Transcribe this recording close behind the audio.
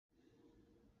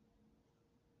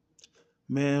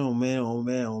Man, oh man, oh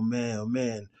man, oh man, oh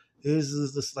man. This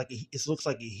is just like it looks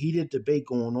like a heated debate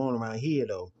going on around here,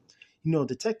 though.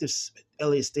 Detectives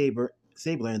Elliot Stabler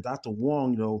and Dr.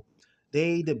 Huang,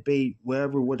 they debate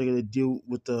what they're gonna do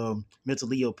with the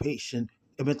mentally ill patient,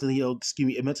 a mentally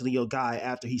ill guy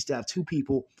after he stabbed two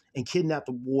people and kidnapped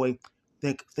a boy,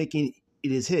 thinking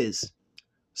it is his.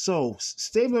 So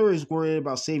Stabler is worried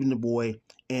about saving the boy,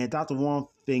 and Dr. Wong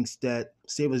thinks that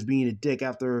Stabler's being a dick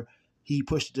after he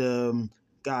pushed the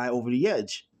guy over the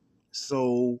edge.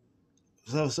 So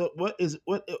what is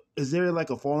there like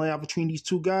a falling out between these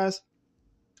two guys?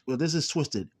 Well, this is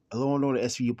Twisted, a Law and Order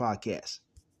SVU podcast.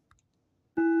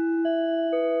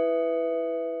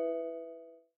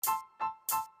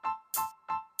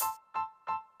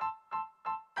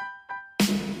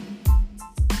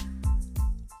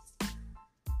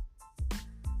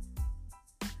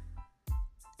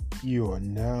 You are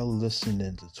now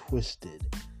listening to Twisted,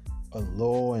 a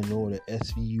Law and Order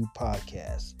SVU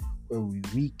podcast, where we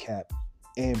recap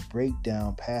and break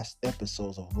down past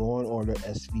episodes of Law and Order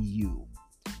SVU.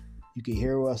 You can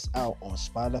hear us out on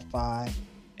Spotify,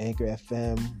 Anchor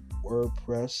FM,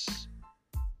 WordPress,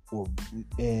 or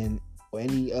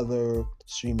any other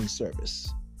streaming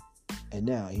service. And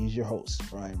now, here's your host,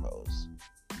 Brian Rose.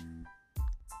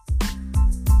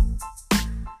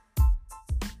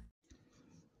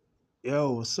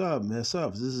 Yo, what's up, man? What's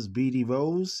up? This is BD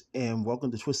Rose, and welcome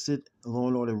to Twisted Law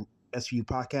and Order SVU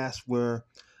podcast, where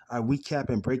I recap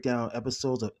and break down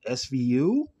episodes of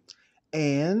SVU.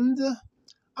 And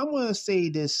I'm gonna say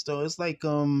this though, it's like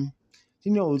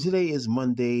today is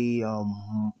Monday,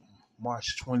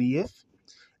 March 20th,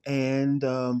 and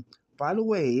by the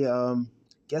way,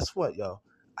 guess what, yo?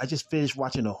 I just finished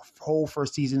watching the whole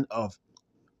first season of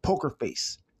Poker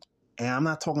Face, and I'm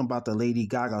not talking about the Lady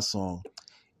Gaga song.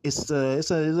 It's a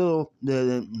little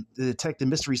the detective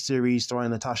mystery series starring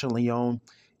Natasha Lyonne.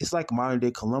 It's like modern day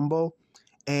Columbo,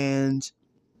 and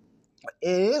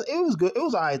it was good. It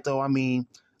was alright though. I mean,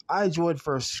 I enjoyed the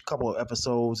first couple of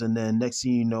episodes, and then next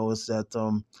thing you know is that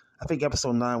I think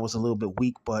episode 9 was a little bit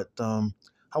weak, but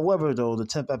however though the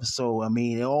 10th episode, I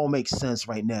mean, it all makes sense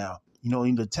right now.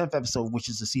 In the 10th episode, which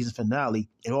is the season finale,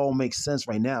 it all makes sense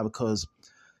right now because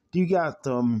you got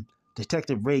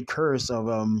Detective Ray Curtis of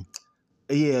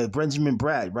Benjamin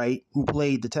Bratt, right? Who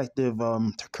played Detective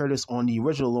Curtis on the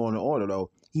original Law and Order, though.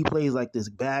 He plays like this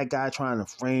bad guy trying to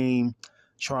frame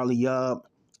Charlie up,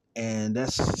 and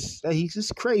he's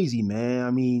just crazy, man.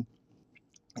 I mean,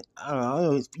 I don't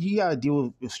know. You gotta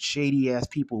deal with shady ass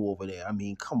people over there. I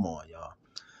mean, come on, y'all.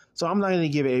 So I'm not gonna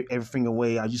give everything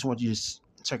away. I just want you to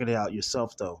check it out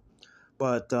yourself, though.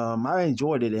 But I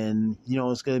enjoyed it, and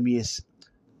it's gonna be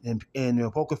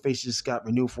and Poker Face just got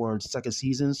renewed for the second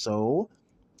season, so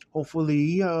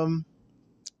hopefully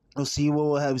we'll see what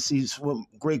we'll have, see what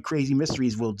great crazy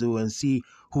mysteries we'll do, and see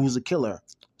who's the killer.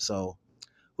 So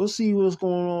we'll see what's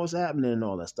going on, what's happening, and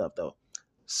all that stuff, though.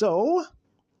 So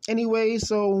anyway,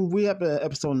 so we have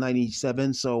episode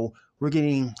 97, so we're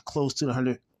getting close to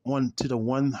the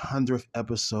 100th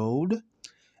episode,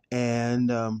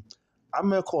 and I'm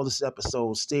gonna call this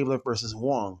episode Stabler versus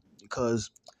Huang,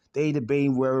 because they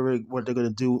debate what they're gonna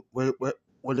do, what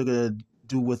they're gonna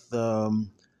do with the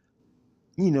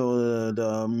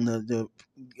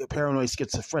paranoid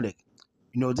schizophrenic.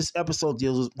 This episode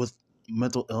deals with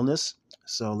mental illness,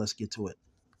 so let's get to it.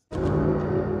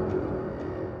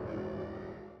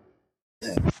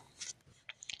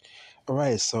 All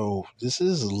right, so this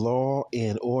is Law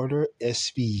and Order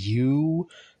SVU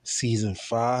Season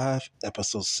 5,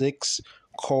 Episode 6,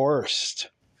 Coerced.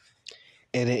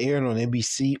 And it aired on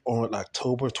NBC on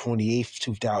October 28th,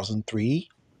 2003.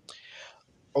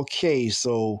 Okay,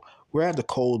 so we're at the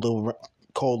cold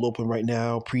open right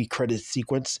now, pre-credit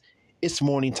sequence. It's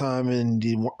morning time in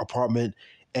the apartment,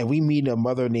 and we meet a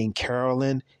mother named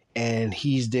Carolyn, and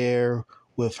he's there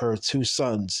with her two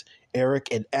sons, Eric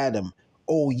and Adam.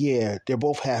 Oh yeah, they're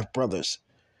both half brothers.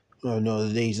 No,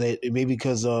 they maybe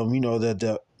because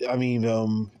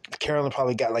Carolyn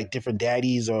probably got like different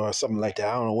daddies or something like that.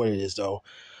 I don't know what it is though.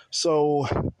 So,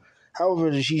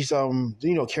 however, she's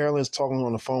Carolyn's talking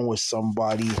on the phone with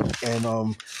somebody, and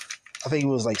I think it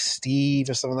was like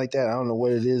Steve or something like that. I don't know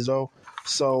what it is though.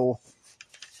 So,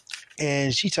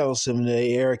 and she tells him that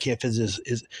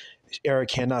Eric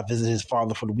cannot visit his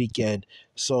father for the weekend.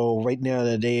 So right now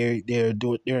that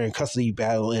they're in custody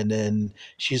battle, and then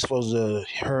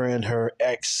her and her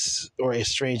ex or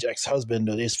estranged ex-husband,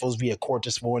 they're supposed to be at court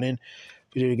this morning.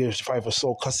 They're going to fight for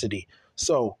sole custody.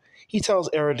 So he tells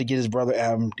Eric to get his brother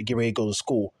Adam to get ready to go to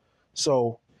school.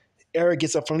 So Eric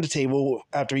gets up from the table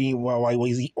after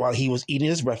while he was eating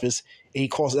his breakfast, and he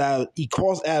calls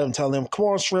Adam, telling him, "Come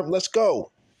on, Shrimp, let's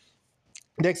go."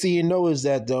 Next thing you know is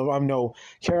that I know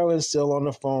Carolyn's still on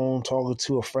the phone talking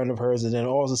to a friend of hers, and then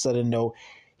all of a sudden, no,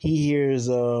 he hears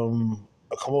a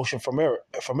commotion from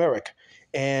Eric,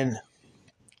 and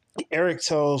Eric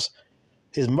tells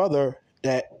his mother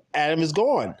that Adam is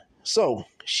gone. So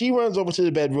she runs over to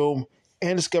the bedroom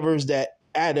and discovers that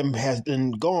Adam has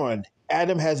been gone.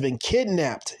 Adam has been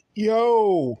kidnapped.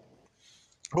 Yo,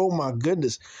 oh my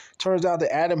goodness! Turns out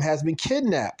that Adam has been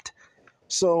kidnapped.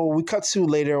 So we cut to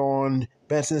later on.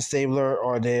 Benson and Stabler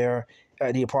are there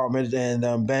at the apartment, and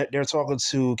they're talking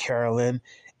to Carolyn,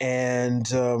 and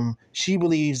she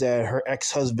believes that her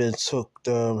ex-husband took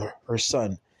her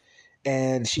son,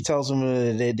 and she tells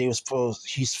him that they was supposed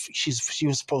she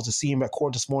was supposed to see him at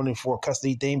court this morning for a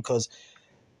custody thing because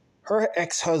her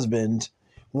ex-husband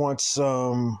wants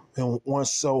sole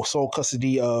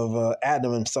custody of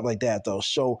Adam and stuff like that though.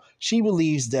 So she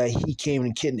believes that he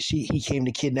came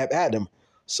to kidnap Adam.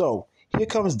 So here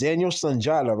comes Daniel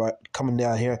Sanjada, right, coming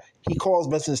down here. He calls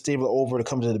Benson and Stabler over to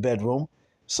come to the bedroom.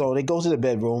 So they go to the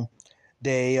bedroom.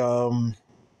 They they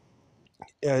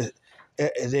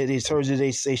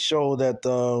show that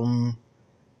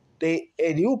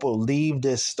and you believe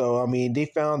this though. I mean, they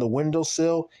found the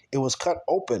windowsill. It was cut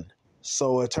open.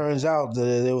 So it turns out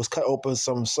that it was cut open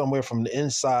somewhere from the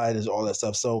inside and all that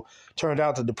stuff. So it turned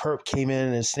out that the perp came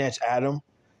in and snatched Adam.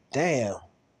 Damn.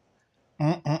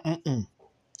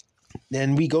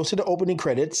 Then we go to the opening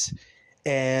credits,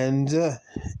 and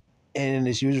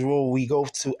as usual, we go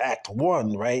to Act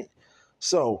 1, right?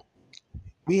 So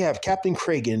we have Captain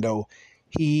Cragen, though.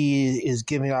 He is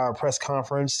giving out a press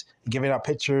conference, giving out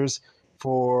pictures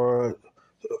for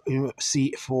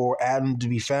Adam to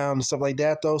be found and stuff like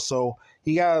that, though. So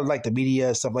he got like the media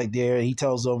and stuff like there. He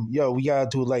tells them, "Yo, we gotta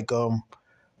do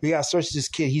we gotta search this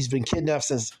kid. He's been kidnapped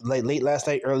since like late last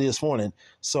night, early this morning."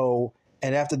 So,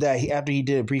 and after that, after he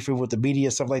did a briefing with the media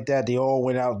and stuff like that, they all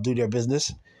went out and do their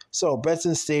business. So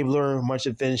Benson, Stabler, Munch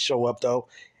and Finn show up though,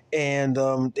 and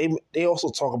they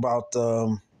also talk about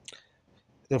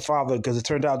their father because it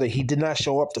turned out that he did not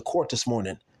show up to court this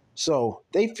morning. So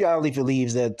they finally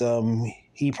believes that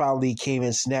he probably came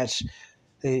and snatched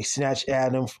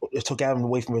Adam, took Adam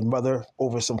away from his mother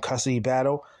over some custody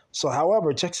battle. So,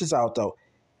 however, check this out though.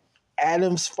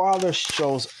 Adam's father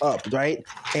shows up, right?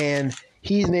 And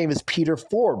his name is Peter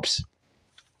Forbes,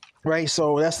 right?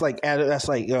 So that's like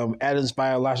Adam's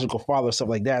biological father, stuff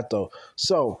like that, though.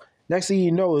 So next thing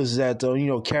you know is that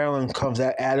Carolyn comes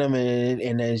at Adam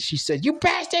and then she said, "You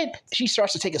bastard!" She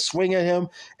starts to take a swing at him,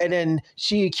 and then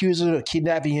she accuses her of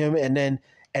kidnapping him, and then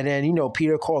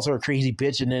Peter calls her a crazy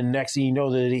bitch, and then next thing you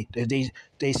know that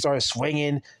they started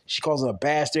swinging. She calls him a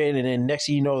bastard, and then next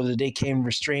thing you know that they came and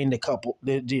restrained the couple,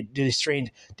 to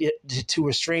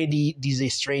restrain these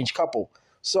estranged couple.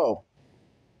 So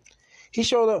he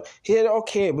showed up. He had I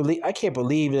can't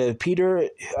believe that Peter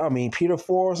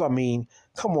Forbes. I mean,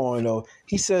 come on though.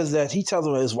 He tells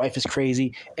him that his wife is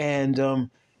crazy, and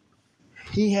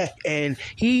he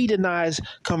denies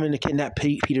coming to kidnap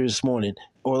Peter this morning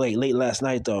or like late last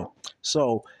night though.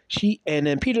 So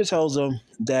then Peter tells him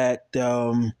that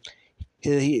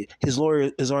his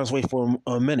lawyer is on his way for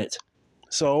a minute.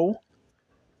 So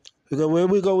we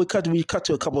cut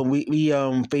to a couple. We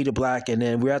fade to black, and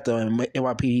then we're at the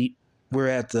NYPD. We're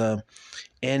at the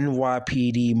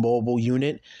NYPD mobile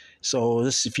unit. So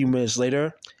this is a few minutes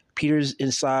later. Peter's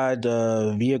inside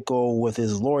the vehicle with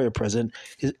his lawyer present,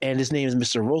 and his name is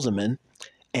Mr. Rosamond,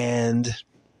 and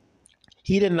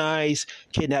he denies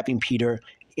kidnapping Peter,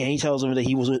 and he tells him that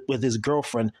he was with his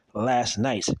girlfriend last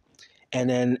night, and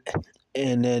then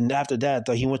after that,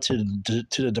 though, he went to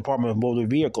the Department of Motor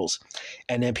Vehicles,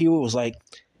 and then Peter was like,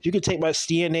 "You can take my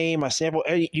DNA, my sample,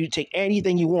 you take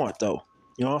anything you want, though."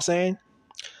 You know what I'm saying?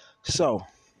 So.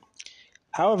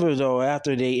 However, though,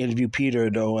 after they interview Peter,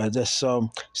 though,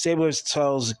 Stabler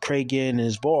tells Cragen and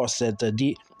his boss that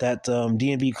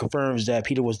DMV confirms that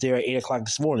Peter was there at 8 o'clock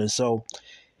this morning. So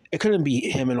it couldn't be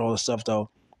him and all the stuff, though.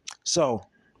 So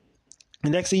the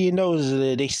next thing you know is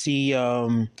that they see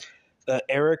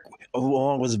Eric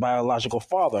along with his biological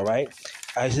father, right?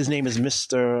 His name is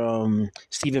Mr.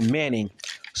 Stephen Manning.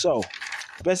 So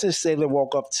Benson and Stabler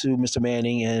walk up to Mr.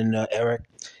 Manning and Eric.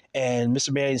 And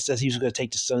Mr. Manning says he was going to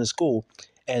take the son to school,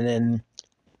 and then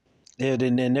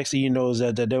next thing you know is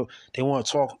that they want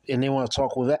to talk, and they want to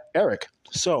talk with Eric.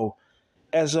 So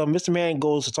as Mr. Manning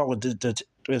goes to talk with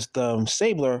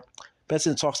Stabler,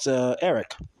 Benson talks to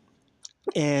Eric,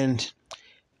 and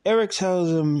Eric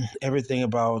tells him everything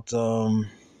about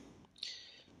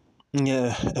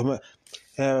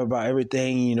about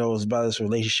everything. It's about his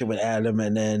relationship with Adam,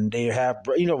 and then they have,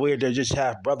 where they're just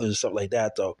half brothers and stuff like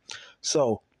that, though.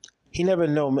 So he never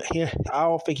know. I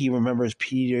don't think he remembers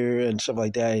Peter and stuff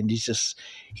like that, and he's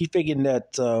thinking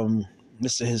that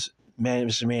Mr.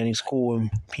 Manning's cool,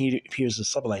 and Peter's and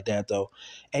stuff like that, though.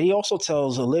 And he also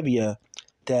tells Olivia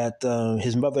that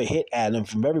his mother hid Adam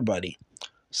from everybody.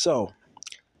 So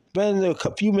then a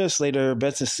few minutes later,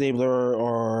 Benson Stabler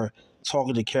are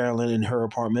talking to Carolyn in her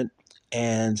apartment,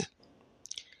 and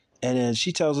then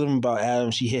she tells him about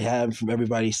Adam. She hid Adam from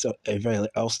everybody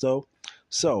else, though.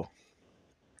 So,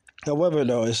 however,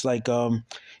 though, it's like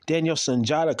Daniel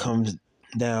Sunjata comes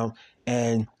down,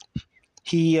 and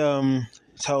he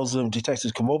tells them,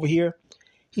 detectives, come over here.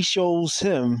 He shows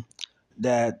him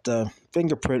that the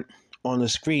fingerprint on the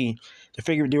screen,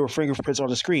 there were fingerprints on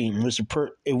the screen, in which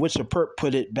the perp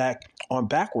put it back on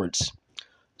backwards.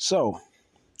 So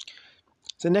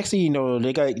the next thing you know,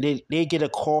 they get a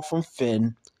call from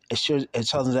Finn. It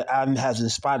tells them that Adam has been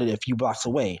spotted a few blocks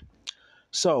away.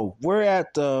 So we're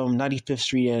at 95th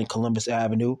Street and Columbus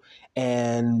Avenue,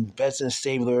 and Benson,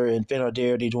 Stabler, and Finn are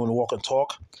there. They're doing a walk and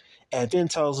talk, and Finn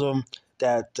tells them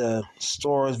that the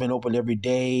store has been open every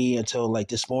day until like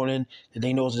this morning, and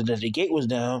they noticed that the gate was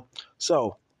down.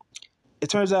 So it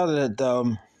turns out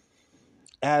that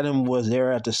Adam was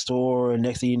there at the store, and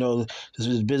next thing you know,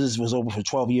 his business was open for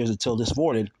 12 years until this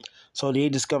morning. So they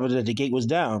discovered that the gate was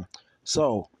down.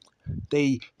 So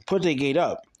they put the gate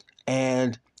up,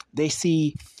 and they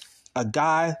see a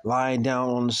guy lying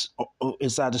down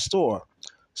inside the store.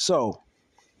 So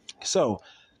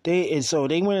they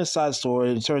went inside the store,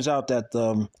 and it turns out that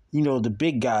the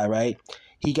big guy, right?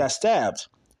 He got stabbed,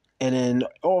 and then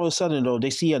all of a sudden, though,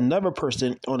 they see another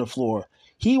person on the floor.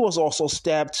 He was also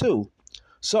stabbed too.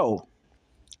 So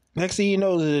next thing you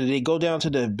know, they go down to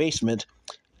the basement,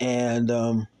 and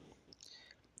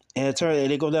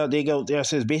they go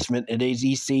downstairs basement, and they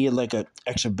see like an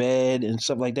extra bed and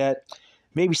stuff like that.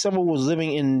 Maybe someone was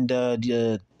living in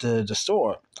the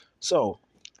store. So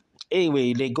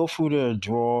anyway, they go through the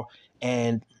drawer,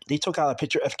 and they took out a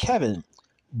picture of Kevin.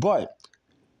 But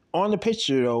on the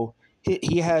picture, though,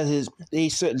 he has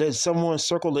there's someone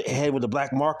circled the head with a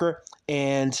black marker,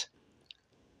 and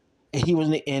then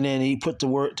he put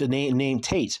the name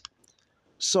Tate.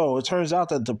 So it turns out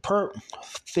that the perp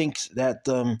thinks that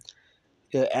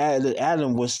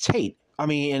Adam was Tate. I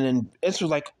mean, and then it's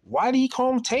like, why did he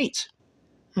call him Tate?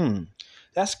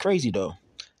 That's crazy, though.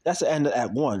 That's the end of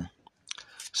Act 1.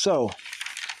 So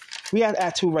we at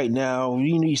Act 2 right now.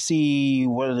 You see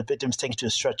one of the victims taken to a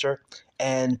stretcher,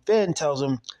 and Finn tells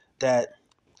him that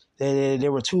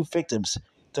there were 2 victims.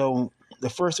 So the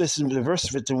first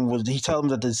victim was, he told him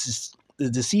that the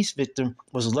deceased victim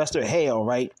was Lester Hale,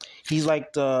 right? He's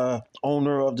like the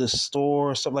owner of the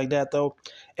store or something like that, though.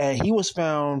 And he was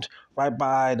found right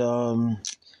by the,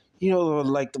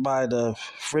 by the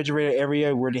refrigerator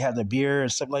area where they had the beer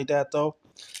and stuff like that, though.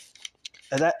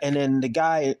 And then the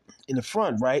guy in the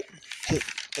front, right?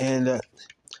 And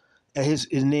his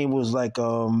name was like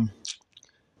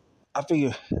I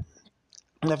think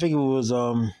it was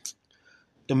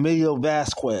Emilio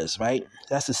Vasquez, right?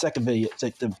 That's the second video.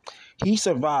 He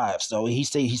survives, though. He's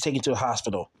taken to the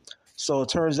hospital. So it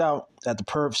turns out that the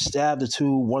perp stabbed the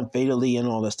 2, one fatally, and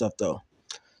all that stuff, though.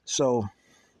 So,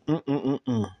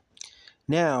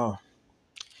 now,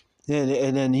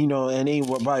 and then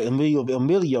by Emilio,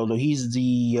 though, he's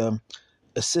the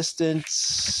assistant.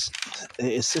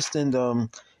 He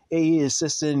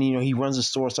runs the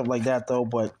store, stuff like that, though.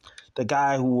 But the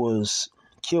guy who was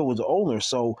killed was the owner.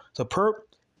 So the perp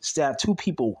stabbed 2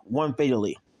 people, one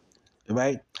fatally,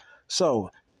 right?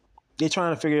 So they're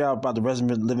trying to figure out about the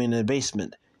resident living in the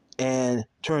basement, and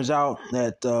turns out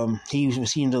that he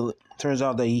seemed a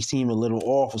little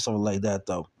off or something like that,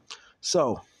 though.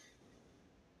 So,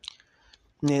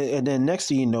 and then next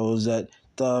thing you know is that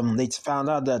they found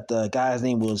out that the guy's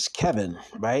name was Kevin,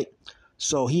 right?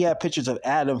 So he had pictures of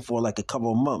Adam for like a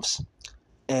couple of months,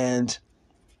 and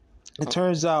it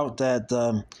turns out that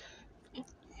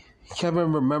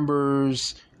Kevin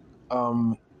remembers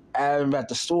Adam at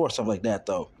the store, stuff like that,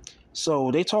 though.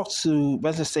 So they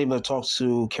Benson Stabler talks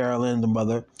to Carolyn, the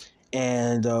mother,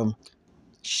 and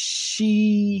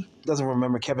she doesn't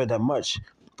remember Kevin that much,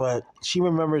 but she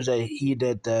remembers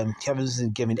that Kevin's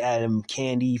giving Adam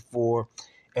candy for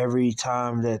every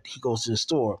time that he goes to the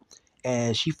store,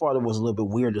 and she thought it was a little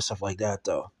bit weird or stuff like that,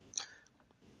 though.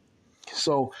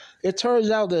 So it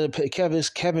turns out that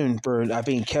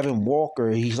Kevin Walker,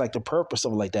 he's like the perp or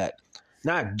something like that.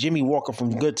 Not Jimmy Walker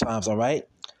from Good Times, all right?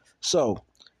 So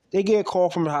they get a call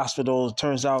from the hospital. It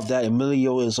turns out that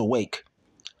Emilio is awake.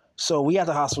 So we at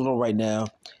the hospital right now,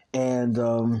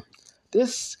 And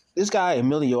this guy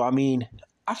Emilio, I mean,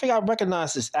 I think I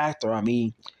recognize this actor. I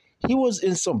mean, he was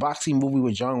in some boxing movie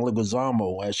with John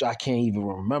Leguizamo, which I can't even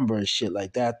remember and shit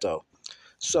like that though.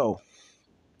 So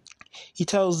he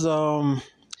tells and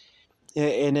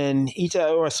then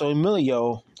so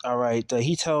Emilio, all right,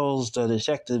 he tells the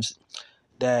detectives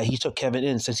that he took Kevin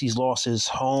in since he's lost his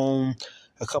home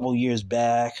a couple years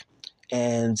back,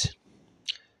 and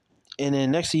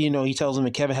then next thing you know, he tells him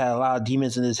that Kevin had a lot of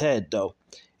demons in his head though.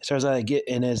 It turns out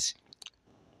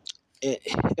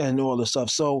and all this stuff.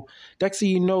 So next thing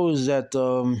you know is that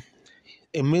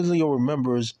Emilio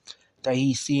remembers that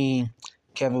he's seen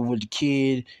Kevin with the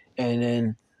kid, and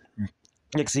then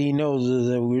next thing he knows is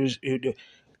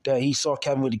that he saw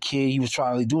Kevin with the kid. He was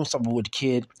trying to doing something with the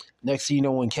kid. Next thing you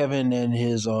know, when Kevin and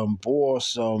his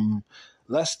boss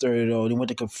Lester, they went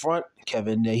to confront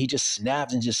Kevin, he just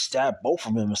snapped and just stabbed both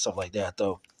of them and stuff like that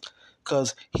though,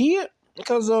 because they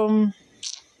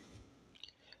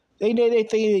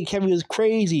think Kevin was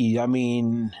crazy. I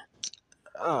mean,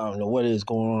 I don't know what is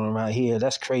going on around here.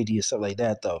 That's crazy and stuff like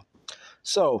that though.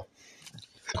 So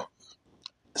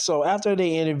after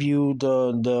they interviewed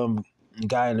the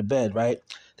guy in the bed, right?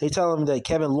 They tell him that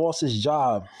Kevin lost his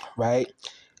job, right?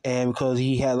 And because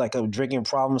he had like a drinking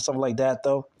problem, something like that,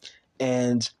 though.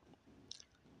 And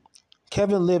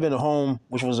Kevin lived in a home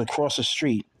which was across the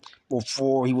street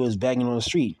before he was banging on the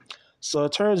street. So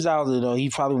it turns out that he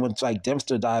probably went to like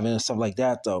dumpster diving and stuff like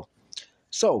that, though.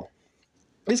 So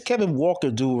this Kevin Walker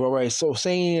dude, all right, so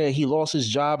saying that he lost his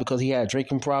job because he had a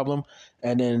drinking problem,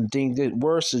 and then things get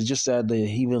worse is just that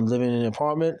he been living in an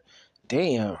apartment.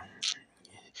 Damn.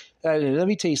 Let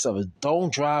me tell you something.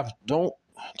 Don't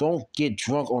get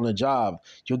drunk on the job.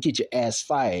 You'll get your ass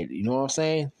fired. You know what I'm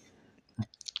saying?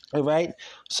 All right.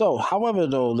 So, however,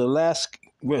 though, the last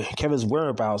Kevin's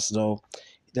whereabouts, though,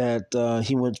 that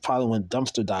he probably went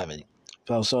dumpster diving.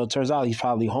 So it turns out he's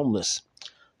probably homeless.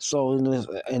 So,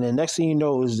 and the next thing you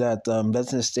know is that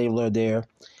Benson Stabler there,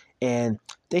 and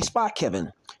they spot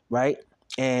Kevin, right?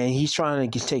 And he's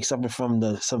trying to take something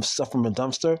from some stuff from the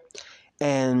dumpster.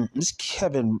 And this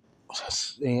Kevin,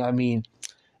 I mean,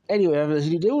 anyway,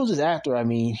 there was this actor. I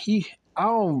mean, I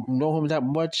don't know him that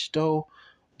much though,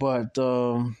 but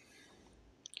so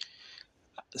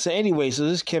anyway, so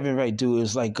this Kevin Wright dude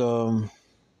is like I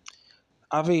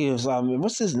think it was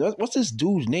what's this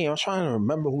dude's name? I'm trying to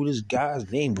remember who this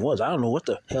guy's name was. I don't know what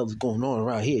the hell is going on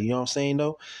around here. You know what I'm saying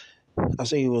though? I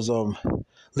say it was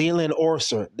Leland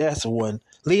Orser. That's the one.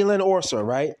 Leland Orser,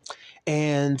 right?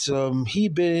 And he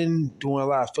been doing a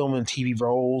lot of film and TV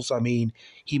roles. I mean,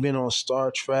 he been on Star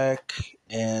Trek,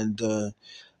 and I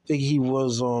think he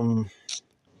was some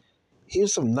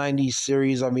 '90s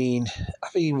series. I mean, I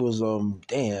think he was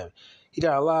he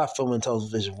got a lot of film and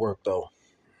television work though.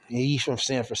 And he's from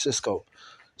San Francisco.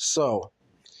 So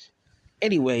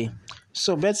anyway,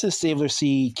 so Benson Stabler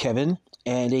see Kevin,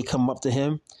 and they come up to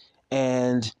him,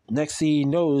 and next thing he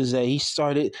knows that he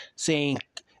started saying.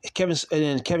 Kevin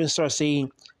starts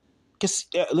saying,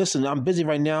 "Listen, I'm busy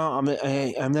right now. I'm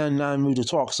not in the mood to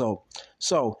talk." So,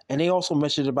 and they also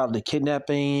mentioned about the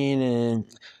kidnapping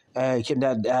and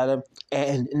kidnapped Adam.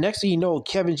 And next thing you know,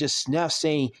 Kevin just snaps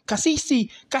saying,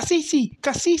 "Kasisi, Kasisi,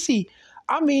 Kasisi."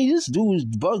 I mean, this dude is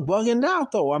bugging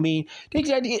out though. I mean, they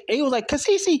was like,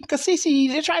 Kasisi,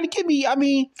 they're trying to get me. I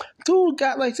mean, dude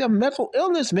got like some mental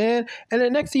illness, man. And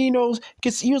then next thing you know,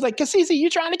 he was like, Kasisi, you're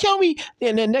trying to kill me.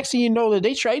 And then next thing you know, that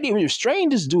they tried to restrain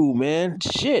this dude, man.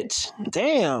 Shit,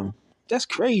 damn, that's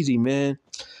crazy, man.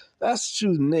 That's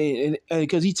true, man.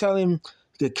 Because he tell him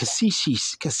the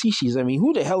Kasishis. I mean,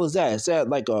 who the hell is that? Is that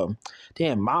like a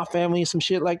damn Ma family or some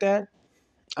shit like that?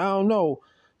 I don't know.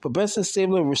 But Benson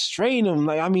Stabler restrained him.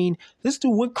 Like, I mean, this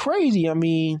dude went crazy. I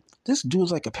mean, this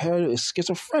dude's like a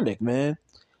schizophrenic, man.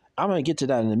 I'm going to get to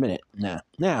that in a minute.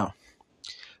 Now,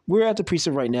 we're at the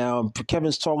precinct right now.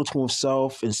 Kevin's talking to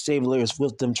himself, and Stabler is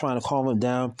with them, trying to calm him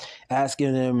down,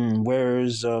 asking him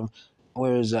where's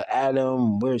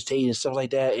Adam, where's Tate, and stuff like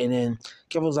that. And then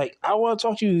Kevin's like, I want to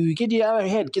talk to you. Get you out of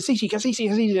your head.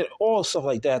 Kasisi, all stuff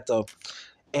like that, though.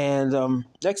 And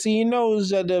next thing you know is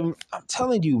that I'm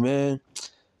telling you, man.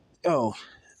 Check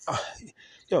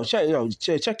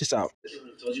this out.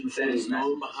 There's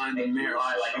no behind the mirror.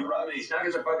 Like a rug. Snug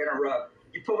as a bug in a rug.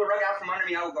 You pull the rug out from under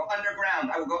me, I will go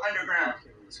underground.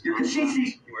 You're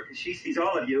Kashisis. You are Kashisis,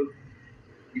 all of you.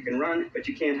 You can run, but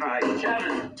you can't hide.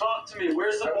 Kevin, talk to me.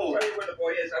 Where's the boy? I won't tell you where the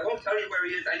boy is. I won't tell you where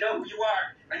he is. I know who you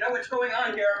are. I know what's going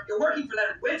on here. You're working for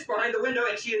that witch behind the window,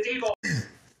 and she is evil.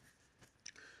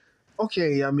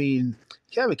 Okay, I mean,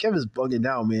 Kevin's bugging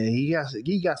out, man.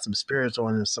 He got some spirits on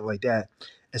him and stuff like that.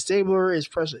 And Stabler is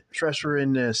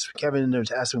pressuring Kevin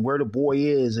to ask him where the boy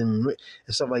is and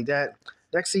stuff like that.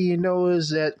 Next thing you know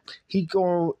is that he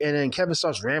going, and then Kevin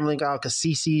starts rambling out because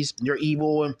Cece's, you're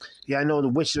evil, and yeah, I know the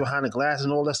witch is behind the glass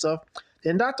and all that stuff.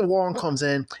 Then Dr. Wong comes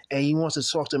in and he wants to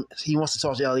talk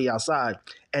to Ellie outside.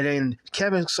 And then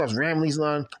Kevin starts rambling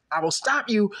on, I will stop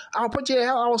you, I will put you in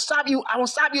hell, I will stop you, I will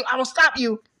stop you, I will stop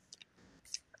you.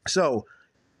 So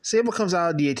Sable comes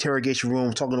out of the interrogation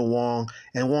room talking to Huang,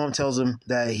 and Huang tells him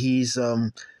that he's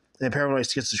paranoid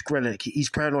schizophrenic. He's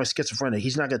paranoid schizophrenic.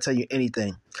 He's not going to tell you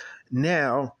anything.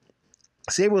 Now,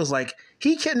 Sable is like,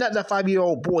 he kidnapped that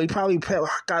 5-year-old boy. He probably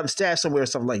got him stashed somewhere or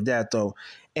something like that, though.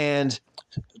 And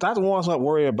Dr. Wong's not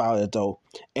worried about it, though.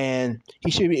 And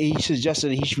he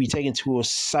suggested that he should be taken to a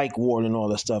psych ward and all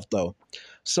that stuff, though.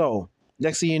 So,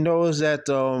 next thing you know is that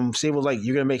Sable's like,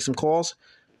 you're going to make some calls?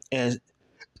 And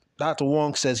Dr.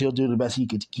 Wong says he'll do the best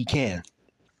he can.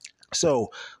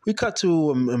 So we cut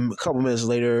to a couple minutes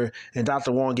later, and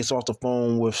Dr. Wong gets off the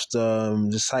phone with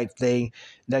the psych thing.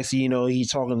 Next thing you know, he's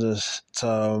talking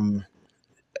to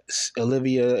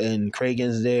Olivia and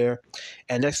Cragen's there.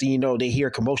 And next thing you know, they hear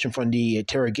a commotion from the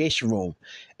interrogation room.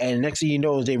 And next thing you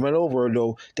know, as they run over,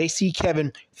 though, they see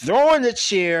Kevin throwing the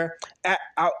chair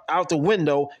out the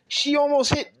window. She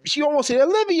almost hit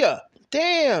Olivia.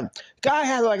 Damn, guy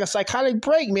had like a psychotic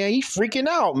break, man. He's freaking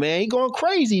out, man. He going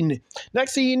crazy.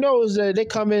 Next thing you know is they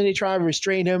come in, they try to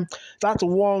restrain him. Dr.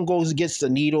 Wong goes and gets the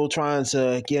needle, trying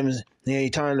to get him,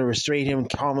 trying to restrain him,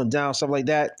 calm him down, stuff like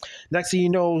that. Next thing you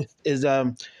know is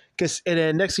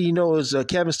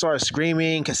Kevin starts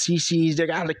screaming because he sees they're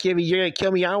gonna kill me, you're gonna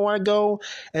kill me, I don't want to go.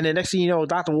 And then next thing you know,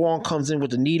 Dr. Wong comes in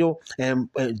with the needle and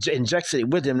injects it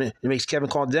with him. It makes Kevin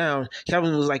calm down.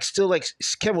 Kevin was still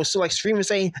screaming,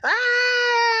 saying,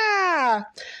 "Ah!"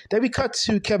 Then we cut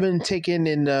to Kevin taking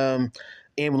an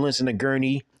ambulance in a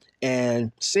gurney.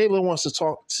 And Stabler wants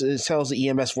to tells the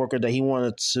EMS worker that he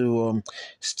wanted to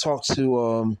talk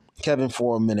to Kevin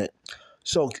for a minute.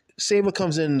 So Stabler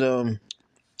comes in the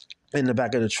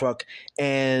back of the truck,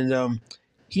 and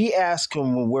he asks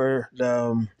him where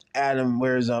Adam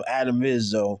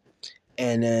is, though.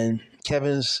 And then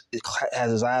Kevin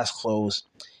has his eyes closed.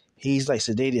 He's like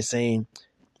sedated, saying,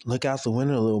 "Look out the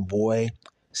window, little boy.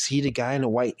 See the guy in the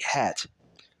white hat."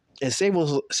 And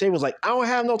Sable's like, "I don't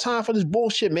have no time for this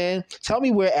bullshit, man. Tell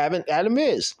me where Adam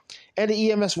is." And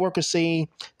the EMS worker saying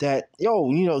that,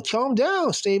 calm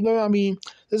down, Stabler. I mean,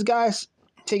 this guy's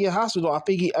taking a hospital. I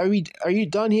think, are you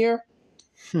done here?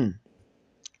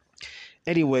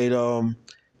 Anyway,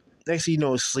 next thing you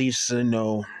know, it sleeps,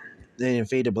 then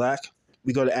fade to black.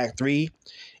 We go to Act 3.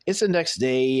 It's the next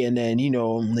day, and then,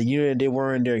 the unit, they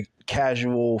were in their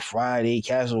casual Friday,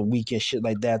 casual weekend, shit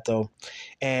like that, though.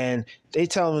 And they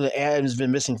tell them that Adam's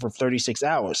been missing for 36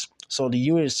 hours. So the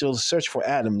unit is still searching for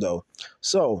Adam, though.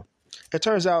 So it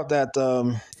turns out that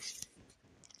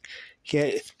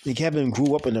Kevin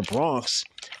grew up in the Bronx,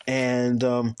 and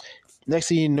next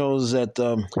thing he knows that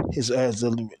the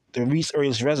Reese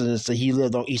earliest residence that he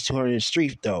lived on East 200th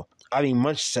Street, though. I mean,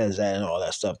 Munch says that and all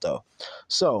that stuff, though.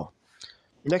 So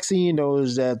next thing you know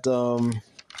is that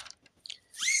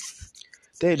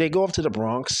they go up to the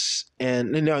Bronx,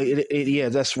 and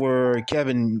that's where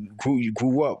Kevin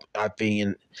grew up, I think,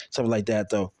 and something like that,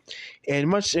 though. And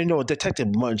Munch,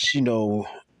 Detective Munch,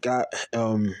 got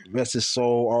rest his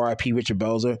soul, R.I.P. Richard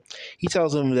Belzer. He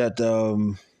tells him that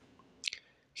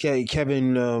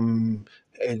Kevin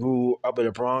grew up in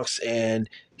the Bronx, and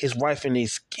his wife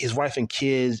and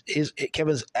kids,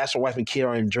 Kevin's actual wife and kid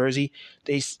are in Jersey.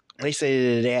 They say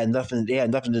that they had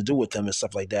nothing to do with them and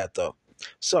stuff like that, though.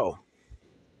 So,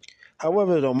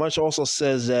 however, though, Munch also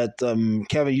says that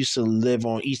Kevin used to live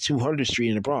on East 200th Street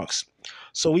in the Bronx.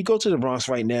 So we go to the Bronx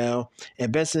right now,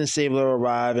 and Benson and Stabler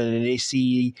arrive, and they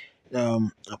see a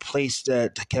place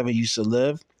that Kevin used to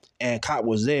live, and Cop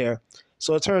was there.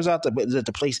 So it turns out that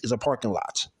the place is a parking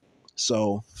lot.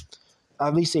 So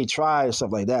at least they tried and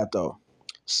stuff like that, though.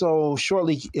 So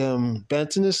shortly,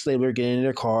 Benson and Stabler get in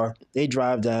their car. They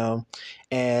drive down,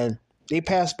 and they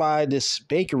pass by this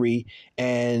bakery,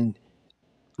 and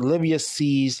Olivia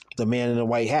sees the man in the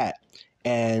white hat.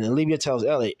 And Olivia tells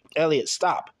Elliot,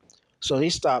 stop. So they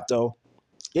stop, though.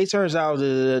 It turns out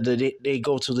that they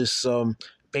go to this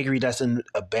bakery that's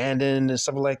abandoned and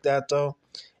stuff like that, though.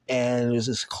 And there's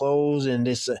this clothes and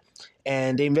this,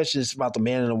 and they mention this about the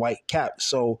man in the white cap.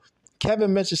 So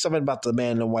Kevin mentioned something about the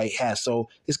man in the white hat. So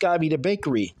it's got to be the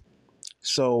bakery.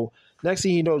 So next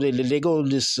thing you know, they go to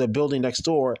this building next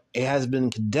door. It has been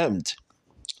condemned.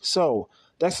 So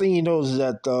next thing you know is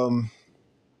that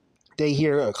they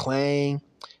hear a clang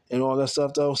and all that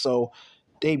stuff, though. So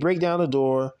they break down the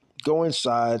door, go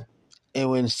inside, And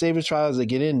when Saber tries to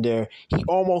get in there, he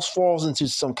almost falls into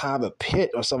some kind of a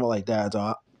pit or something like that,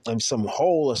 though. Some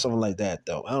hole or something like that,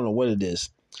 though. I don't know what it is.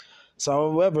 So,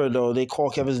 however, though, they call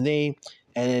Kevin's name,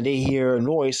 and then they hear a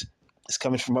noise. It's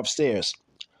coming from upstairs.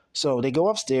 So they go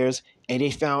upstairs, and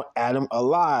they found Adam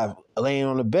alive, laying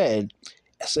on the bed.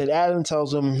 So Adam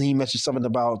tells him, he mentioned something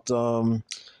about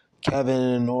Kevin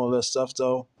and all that stuff,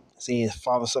 though. Seeing his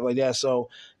father, stuff like that. So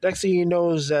next thing he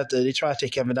knows that they try to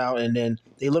take Kevin out, and then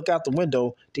they look out the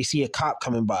window. They see a cop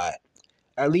coming by.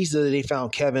 At least they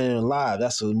found Kevin alive.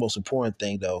 That's the most important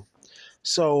thing, though.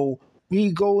 So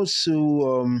we go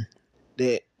to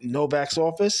the Novak's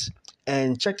office,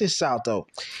 and check this out, though.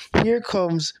 Here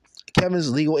comes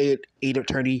Kevin's legal aid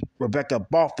attorney, Rebecca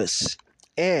Balfus,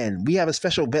 and we have a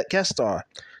special guest star.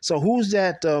 So who's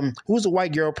that? Who's the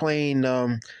white girl playing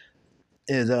the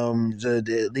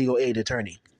legal aid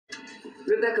attorney?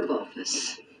 Rebecca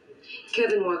Balfus,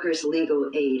 Kevin Walker's legal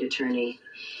aid attorney.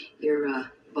 Your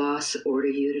boss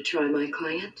ordered you to try my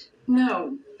client?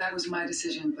 No, that was my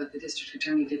decision, but the district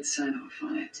attorney did sign off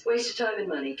on it. Waste of time and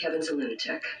money. Kevin's a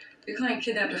lunatic. Your client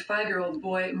kidnapped a 5-year-old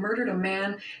boy, murdered a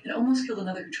man, and almost killed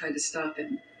another who tried to stop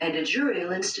him. And a jury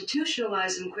will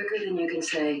institutionalize him quicker than you can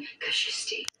say,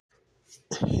 Kashisti.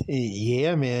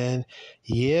 Yeah, man.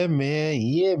 Yeah, man.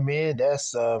 Yeah, man.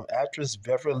 That's actress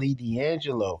Beverly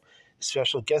D'Angelo,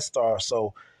 special guest star.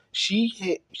 So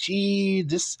starting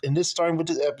with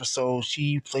this episode,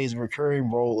 she plays a recurring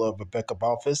role of Rebecca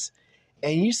Balfus,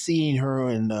 and you've seen her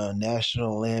in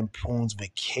National Lampoon's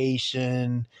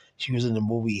Vacation. She was in the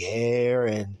movie Hair,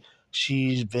 and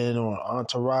she's been on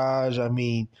Entourage. I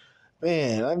mean,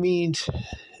 man.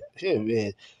 Yeah,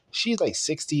 man. She's like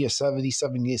 60 or 60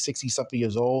 something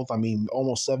years old. I mean,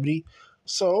 almost 70.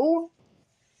 So, all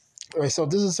right, so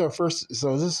this is her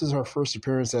first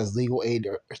appearance as legal aid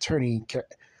attorney,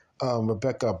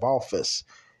 Rebecca Balfus,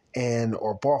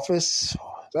 or Balfus.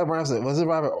 That rhymes. Does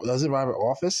it rhyme with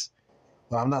office?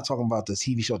 Well, I'm not talking about the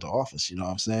TV show The Office. You know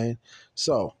what I'm saying?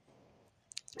 So,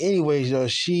 anyways,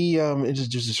 she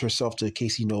introduces herself to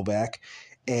Casey Novak,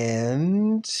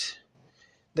 and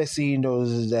next thing you know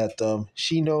is that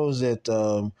she knows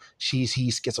that he's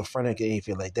schizophrenic and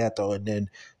anything like that, though, and then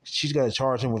she's gonna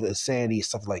charge him with insanity and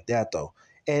stuff like that, though.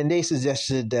 And they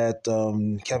suggested that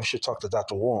Kevin should talk to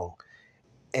Dr. Huang.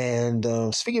 And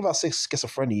speaking about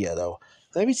schizophrenia, though,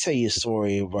 let me tell you a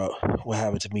story about what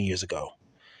happened to me years ago.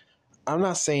 I'm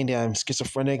not saying that I'm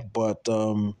schizophrenic, but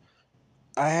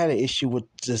I had an issue with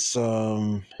this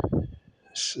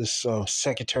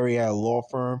secretary at a law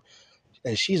firm.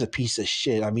 And she's a piece of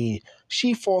shit. I mean,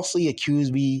 she falsely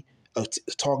accused me of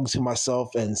talking to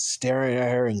myself and staring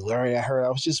at her and glaring at her.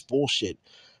 That was just bullshit.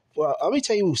 Well, let me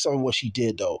tell you some of what she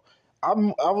did, though. I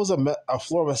was a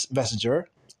floor messenger,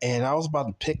 and I was about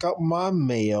to pick up my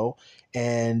mail,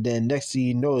 and then next thing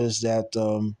you know is that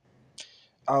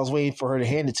I was waiting for her to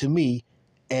hand it to me,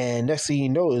 and next thing you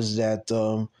know is that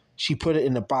she put it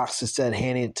in the box instead of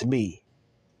handing it to me.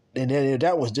 And then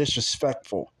that was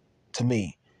disrespectful to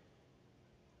me.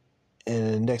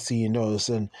 And next thing you know,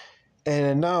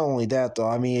 and not only that, though,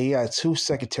 I mean, you got 2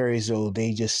 secretaries, though,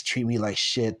 they just treat me like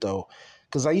shit, though.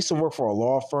 Because I used to work for a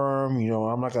law firm, you know,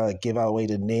 I'm not going to give out away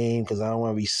the name because I don't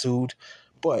want to be sued.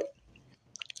 But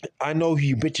I know who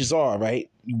you bitches are, right?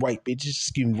 You white bitches,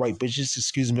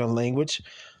 excuse me on language.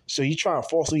 So you're trying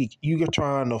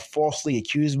to falsely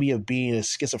accuse me of being a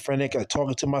schizophrenic or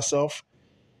talking to myself.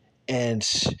 And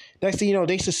next thing you know,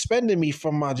 they suspended me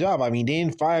from my job. I mean, they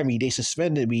didn't fire me. They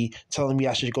suspended me, telling me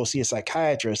I should go see a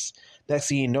psychiatrist. Next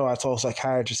thing you know, I told a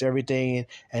psychiatrist everything,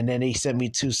 and then they sent me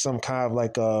to some kind of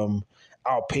like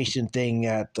outpatient thing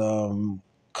at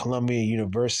Columbia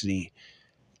University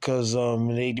because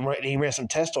they ran some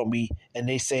tests on me, and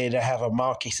they said I have a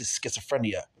mild case of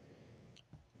schizophrenia.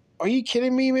 Are you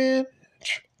kidding me, man?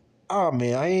 Oh,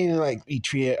 man, I ain't like be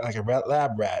treated like a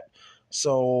lab rat.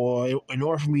 So in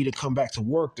order for me to come back to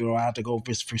work, though, I have to go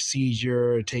for this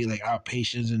procedure, take like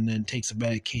outpatients, and then take some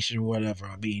medication or whatever.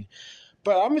 I mean,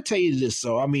 but I'm gonna tell you this,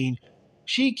 though. I mean,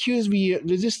 she accused me.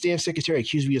 This damn secretary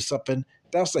accused me of something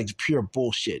that was like pure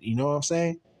bullshit. You know what I'm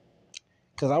saying?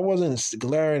 Because I wasn't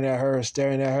glaring at her,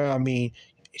 staring at her. I mean,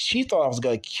 she thought I was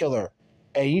gonna kill her,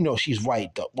 and you know she's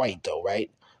white though,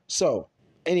 right? So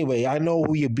anyway, I know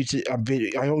who you bitch. I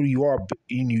know who you are,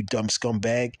 you dumb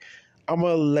scumbag. I'm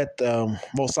going to let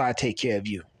Most High take care of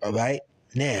you, all right?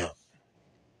 Now,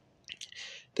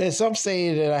 there's some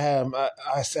saying that I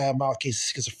have mild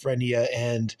case of schizophrenia,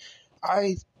 and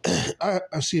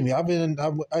excuse me, I've been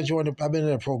in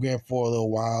a program for a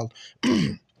little while,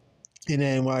 and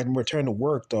then when I returned to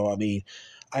work, though, I mean,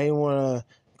 I didn't want to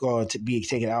go to be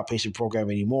taking an outpatient program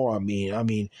anymore. I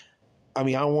mean, I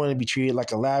mean, I don't want to be treated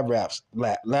like a lab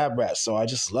rat, so I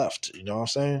just left. You know what I'm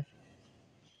saying?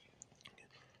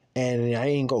 And I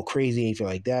ain't go crazy or anything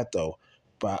like that though.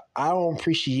 But I don't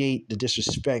appreciate the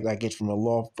disrespect I get from a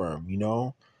law firm. You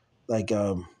know, like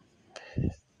and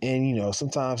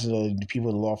sometimes the people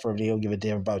in the law firm, they don't give a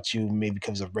damn about you, maybe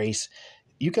because of race.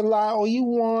 You can lie all you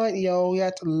want, yo. You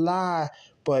have to lie,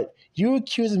 but you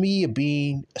accusing me of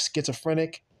being a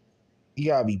schizophrenic, you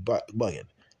gotta be bugging.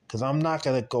 Cause I'm not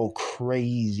gonna go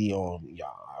crazy on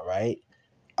y'all. All right,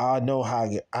 I know how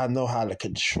to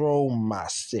control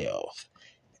myself,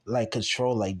 like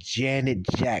control like Janet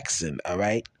Jackson. All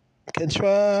right,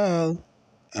 control.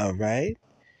 All right.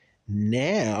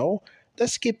 Now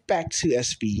let's get back to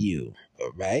SVU.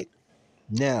 All right.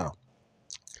 Now,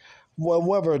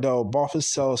 whatever though, Boffin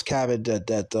tells Cabot that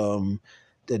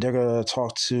they're gonna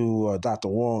talk to Dr.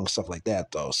 Wong, stuff like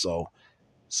that though. So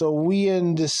we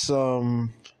in this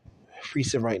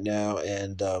precinct right now,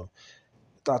 and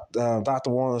Dr.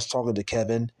 Wong is talking to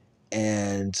Kevin,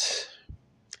 and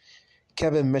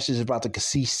Kevin mentions about the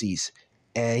Cassis,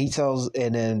 and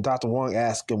then Dr. Wong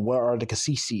asks him, "What are the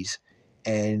Cassis?"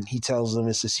 And he tells him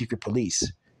it's the secret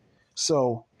police.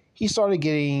 So he started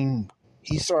hearing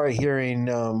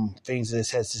things in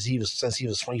his head since he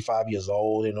was 25 years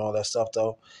old and all that stuff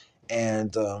though,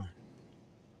 and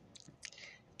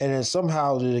then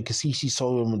somehow the Cassis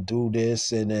told him to do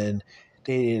this, and then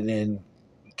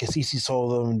Cassis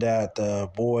told him that the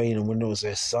boy in the window was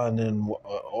their son and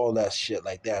all that shit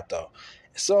like that though.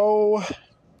 So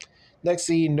next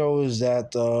thing he knows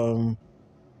that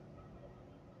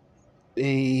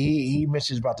he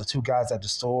mentions about the two guys at the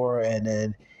store, and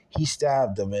then he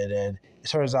stabbed them, and then it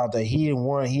turns out that he didn't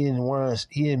want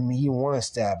to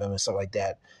stab him and stuff like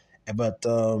that, but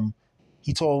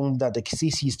he told him that the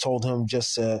Cassis told him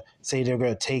just to say they're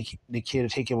gonna take the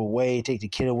kid away,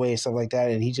 and stuff like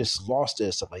that, and he just lost it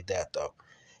and stuff like that though.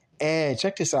 And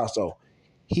check this out though,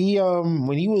 he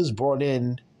when he was brought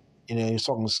in, he was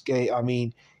talking scary. I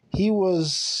mean, he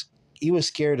was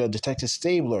scared of Detective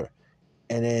Stabler.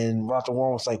 And then Dr.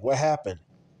 Wong was like, "What happened?"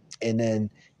 And then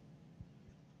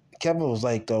Kevin was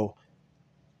like, "Though,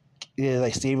 yeah,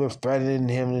 like Stabler threatening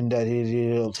him and that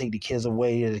he'll take the kids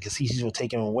away, the Cassis will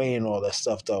take him away and all that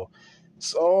stuff, though."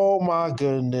 So, oh my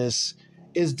goodness,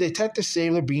 is Detective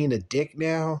Stabler being a dick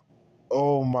now?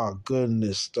 Oh my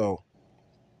goodness, though,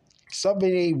 something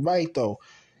ain't right though,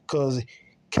 because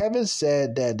Kevin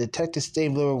said that Detective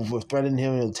Stabler was threatening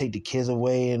him and he'll take the kids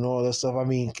away and all that stuff. I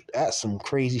mean, that's some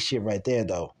crazy shit right there,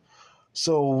 though.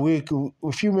 So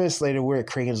a few minutes later, we're at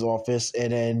Kragen's office,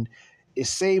 and then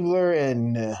it's Stabler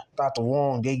and Dr.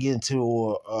 Wong. They get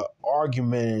into a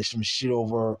argument and some shit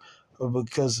over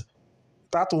because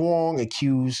Dr. Wong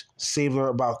accused Stabler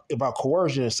about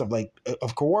coercion and stuff like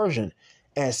of coercion,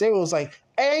 and Stabler was like,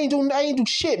 "I ain't do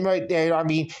shit right there. I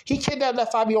mean, he kidnapped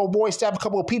that 5-year-old boy, stabbed a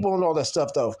couple of people, and all that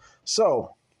stuff though."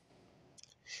 So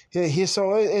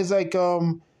so it's like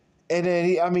and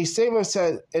then Stabler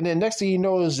said, and then next thing you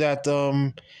know is that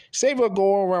Stabler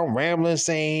go around rambling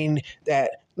saying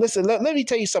that, listen, let me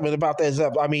tell you something about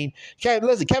that. I mean,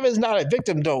 listen, Kevin's not a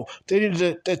victim though.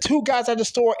 The two guys at the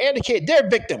store and the kid, they're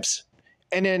victims.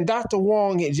 And then Dr.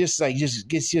 Wong just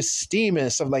gets steaming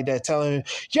and stuff like that, telling him,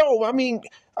 "Yo, I mean,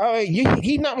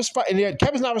 he's not responsible.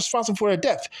 Kevin's not responsible for their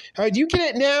death. Do you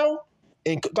get it now?"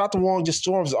 And Dr. Wong just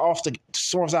storms out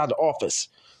of the office.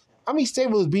 I mean,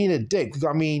 Stabler was being a dick.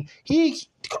 I mean,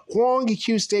 Huang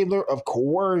accused Stabler of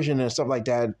coercion and stuff like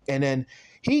that, and then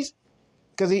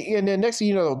and then next thing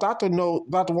you know, Dr.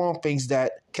 Wong thinks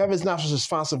that Kevin's not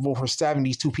responsible for stabbing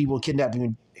these two people,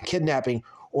 kidnapping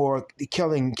or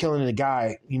killing the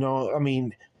guy. I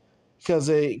mean, because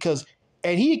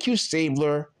and he accused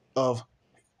Stabler of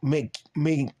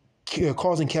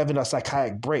causing Kevin a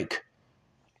psychotic break.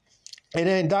 And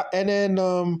then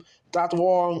Dr.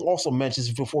 Wong also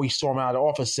mentions before he stormed out of the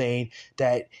office saying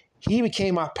that he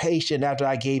became my patient after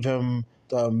I gave him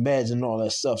the meds and all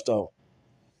that stuff, though.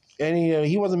 And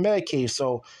he wasn't medicated,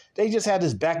 so they just had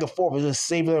this back and forth with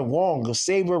Stabler and Wong. Because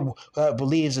Stabler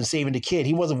believes in saving the kid.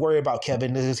 He wasn't worried about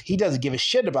Kevin. He doesn't give a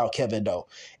shit about Kevin, though.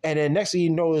 And then next thing you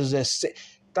know is that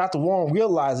Dr. Wong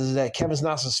realizes that Kevin's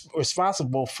not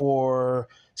responsible for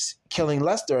killing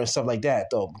Lester and stuff like that,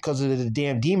 though, because of the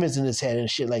damn demons in his head and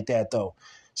shit like that, though.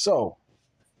 So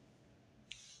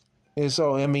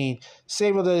I mean,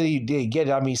 Stabler did get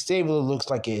it. I mean, Stabler looks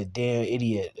like a damn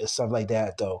idiot and stuff like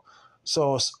that, though.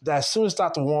 So as soon as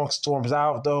Dr. Wong storms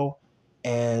out, though,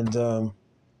 and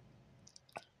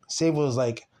Stabler was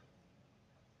like,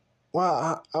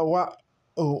 why I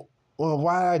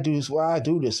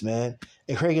do this, man?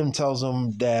 And Kragen tells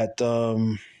him that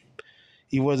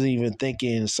he wasn't even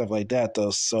thinking and stuff like that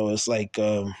though. So it's like,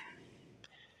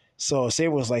 so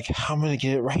Saber was like, "I'm gonna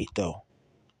get it right though."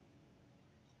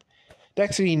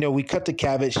 Next thing you know, we cut to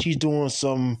Cabot. She's doing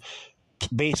some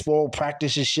baseball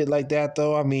practice and shit like that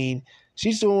though. I mean,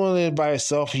 she's doing it by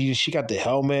herself. She got the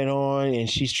helmet on and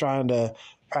she's trying to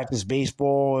practice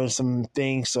baseball and some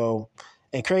things. So,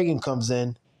 and Kragen comes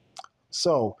in.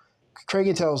 So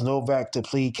Kragen tells Novak to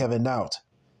plead Kevin out.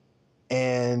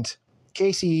 And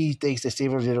Casey thinks that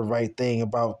Stabler did the right thing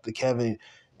about the Kevin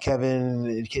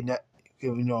kidnap,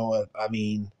 I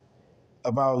mean,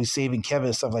 about saving Kevin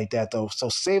and stuff like that though. So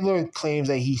Stabler claims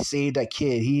that he saved that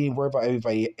kid. He didn't worry about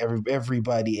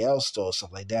everybody else though,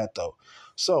 stuff like that though.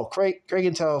 So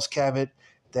Kragen tells Cabot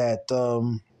that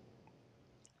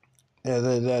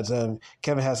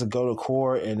Kevin has to go to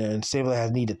court, and then Stabler has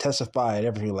need to testify and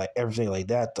everything like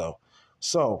that though.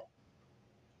 So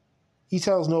he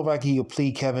tells Novak he will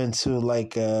plead Kevin to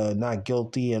not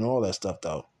guilty and all that stuff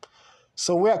though.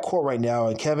 So we're at court right now,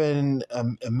 and Kevin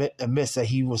admits that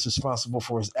he was responsible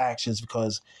for his actions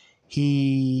because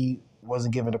he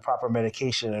wasn't given the proper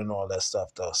medication and all that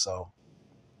stuff though. So,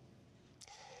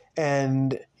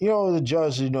 and the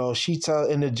judge,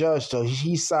 the judge though,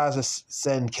 he decides to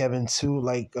send Kevin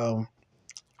to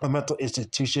a mental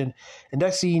institution, and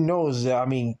next thing he knows, I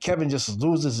mean, Kevin just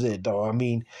loses it though. I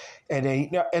mean, and then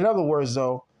in other words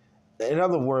though,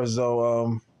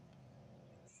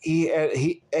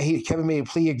 Kevin made a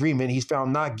plea agreement. He's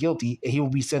found not guilty, and he will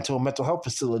be sent to a mental health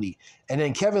facility. And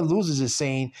then Kevin loses it,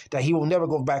 saying that he will never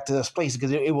go back to this place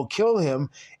because it will kill him,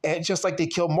 and just like they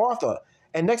killed Martha.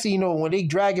 And next thing you know, when they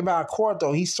drag him out of court,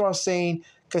 though, he starts saying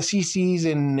because she sees,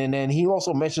 and then he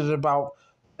also mentions about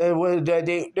that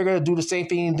they're going to do the same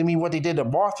thing to me what they did to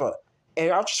Martha.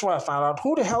 And I just want to find out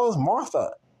who the hell is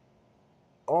Martha.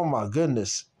 Oh my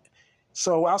goodness!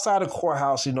 So outside the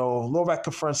courthouse, Novak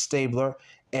confronts Stabler,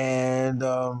 and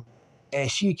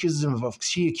she accuses him of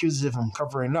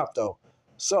covering up though.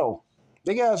 So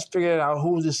they guys figured out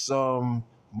who this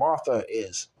Martha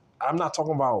is. I'm not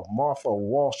talking about Martha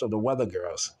Walsh of the Weather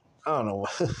Girls. I don't know.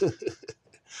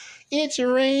 It's a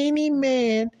rainy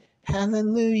man.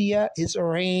 Hallelujah. It's a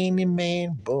rainy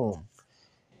man. Boom.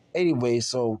 Anyway,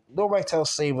 so Novak tells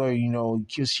Stabler,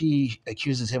 she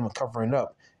accuses him of covering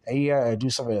up. And you gotta do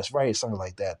something that's right, something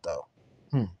like that, though.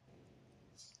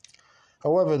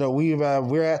 However, though, we're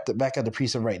back at the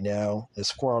precinct right now, the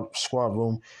squad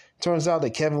room. Turns out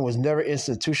that Kevin was never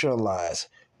institutionalized,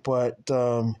 but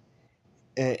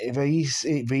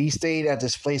he stayed at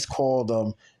this place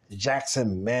called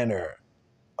Jackson Manor.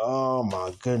 Oh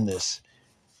my goodness,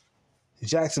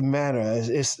 Jackson Manor.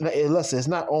 It's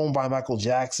not owned by Michael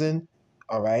Jackson.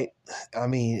 All right. I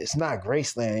mean, it's not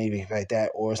Graceland or anything like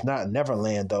that, or it's not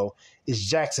Neverland, though. It's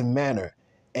Jackson Manor.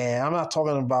 And I'm not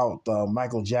talking about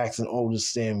Michael Jackson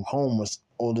oldest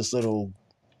oldest little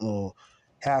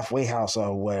halfway house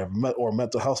or whatever, or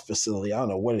mental health facility. I don't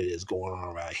know what it is going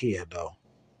on around here, though.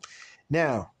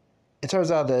 Now, it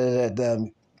turns out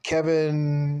that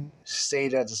Kevin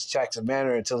stayed at this Jackson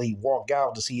Manor until he walked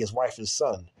out to see his wife and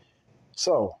son.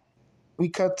 So,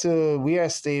 we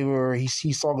at Stabler.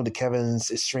 He's talking to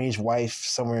Kevin's estranged wife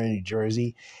somewhere in New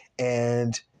Jersey,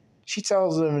 and she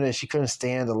tells him that she couldn't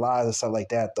stand the lies and stuff like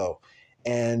that, though.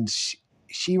 And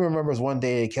she remembers one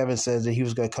day that Kevin says that he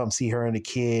was going to come see her and the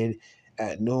kid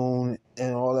at noon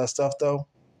and all that stuff, though.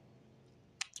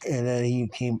 And then he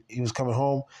was coming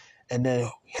home, and then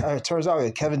it turns out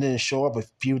that Kevin didn't show up a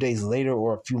few days later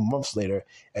or a few months later,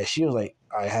 and she was like,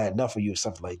 "I had enough of you," or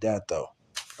something like that, though.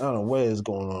 I don't know what is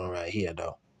going on right here,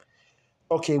 though.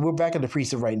 Okay, we're back in the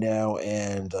precinct right now,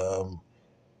 and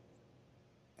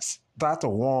Dr.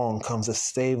 Huang comes to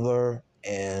Stabler,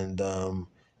 and I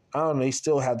don't know, they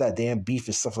still have that damn beef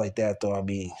and stuff like that, though. I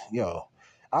mean,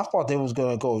 I thought they was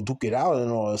gonna go duke it out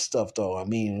and all this stuff, though. I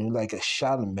mean, like a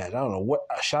shouting match. I don't know what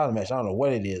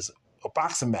it is. A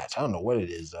boxing match. I don't know what it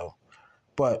is, though.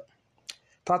 But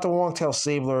Dr. Huang tells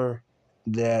Stabler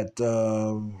that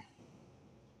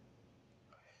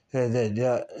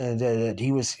that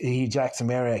Jackson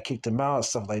Manor had kicked him out and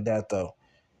stuff like that, though.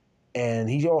 And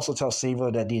he also tells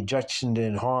Stabler that the injection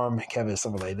didn't harm Kevin,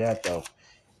 something like that, though.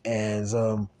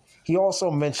 And he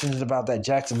also mentions about that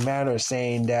Jackson Manor,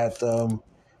 saying that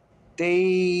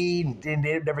they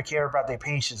never care about their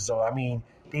patients, though. I mean,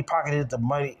 they pocketed the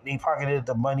money. They pocketed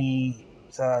the money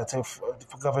for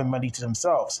government money to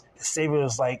themselves. And Stabler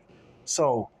was like,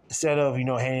 so instead of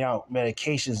handing out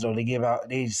medications, though,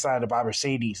 they decided to buy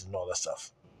Mercedes and all that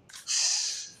stuff.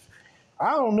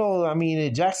 I don't know. I mean,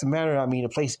 in Jackson Manor, the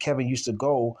place Kevin used to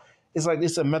go,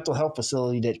 it's a mental health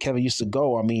facility that Kevin used to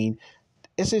go. I mean,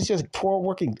 it's just poor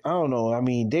working. I don't know. I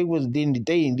mean, they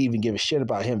didn't even give a shit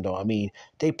about him though. I mean,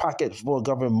 they pocket full of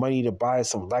government money to buy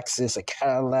some Lexus, a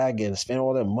Cadillac, and spend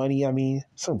all that money. I mean,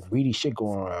 some greedy shit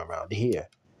going on around here.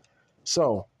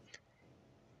 So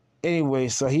anyway,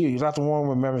 so Dr. Warren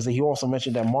remembers that he also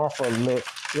mentioned that Martha lived.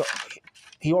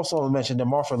 He also mentioned that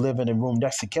Martha lived in the room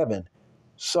next to Kevin.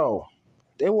 So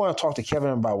they want to talk to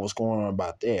Kevin about what's going on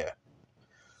about there.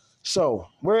 So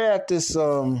we're at this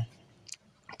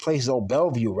place called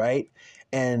Bellevue, right?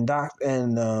 And Dr.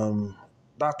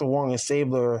 Wong and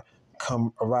Sabler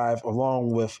arrive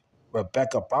along with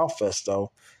Rebecca Balfus,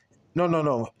 though. No.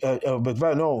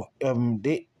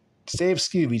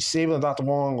 Sabler and Dr.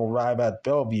 Wong arrive at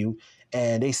Bellevue,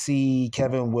 and they see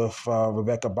Kevin with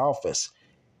Rebecca Balfus,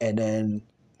 and then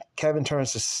Kevin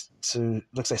turns to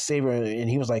looks at Sabler, and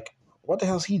he was like, "What the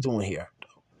hell is he doing here?"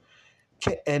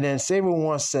 And then Sabler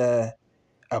wants to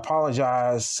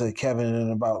apologize to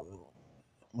Kevin about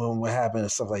what happened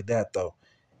and stuff like that, though.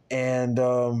 And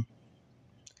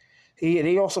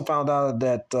they also found out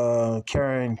that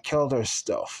Karen killed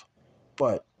herself,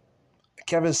 but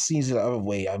Kevin sees it the other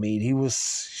way. I mean,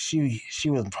 she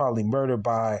was probably murdered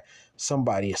by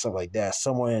somebody or something like that,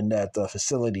 somewhere in that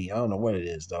facility. I don't know what it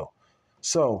is though.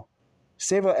 So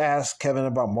Sabler asked Kevin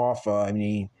about Martha. I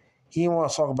mean, he didn't want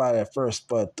to talk about it at first,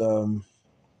 but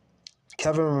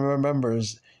Kevin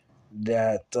remembers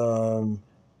that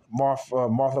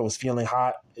Martha was feeling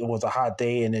hot. It was a hot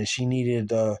day, and then she needed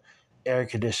the air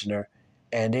conditioner.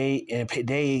 And let's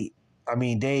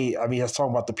talk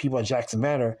about the people at Jackson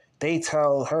Manor. They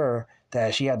tell her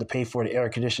that she had to pay for the air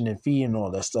conditioning fee and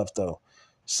all that stuff, though.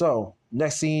 So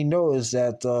next thing you know is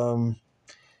that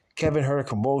Kevin heard a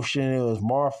commotion. It was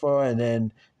Martha, and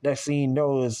then next thing you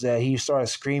know is that he started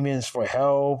screaming for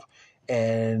help,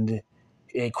 and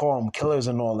they call them killers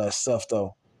and all that stuff,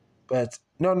 though. But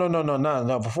no.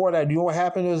 Before that, you know what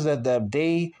happened is that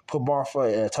they put Martha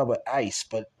in a tub of ice,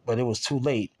 but it was too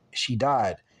late. She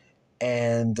died.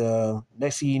 And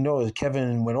next thing you know is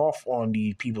Kevin went off on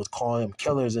the people calling them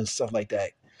killers and stuff like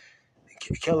that.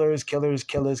 Killers,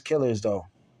 though.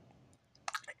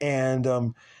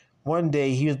 And one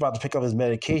day he was about to pick up his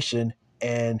medication,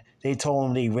 and they told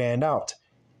him they ran out.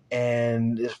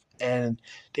 And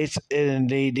they told, and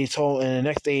the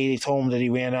next day they told him that he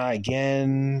ran out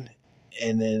again.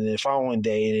 And then the following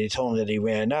day they told him that he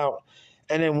ran out.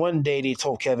 And then one day they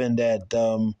told Kevin that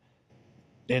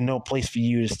there's no place for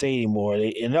you to stay anymore.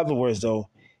 In other words, though,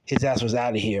 his ass was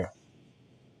out of here.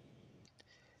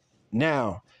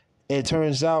 Now, it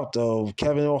turns out, though,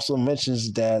 Kevin also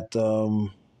mentions that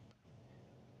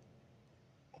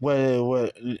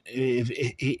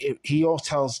he also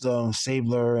tells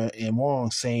Sabler and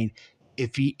Wong, saying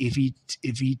if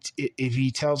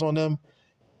he tells on them,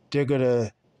 they're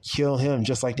gonna kill him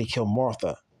just like they killed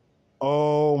Martha.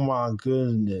 Oh my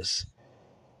goodness.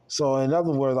 So in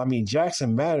other words, I mean,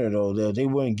 Jackson Manor, though, they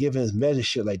wouldn't give him his meds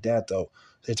shit like that, though.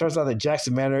 So it turns out that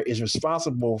Jackson Manor is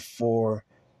responsible for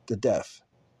the death,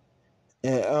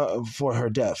 for her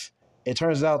death. It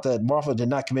turns out that Martha did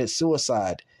not commit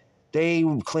suicide. They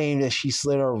claim that she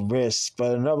slit her wrists,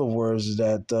 but in other words,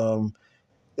 that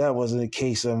that wasn't the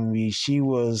case. I mean, she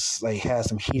was like had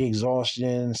some heat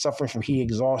exhaustion, suffering from heat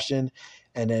exhaustion,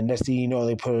 and then next thing you know,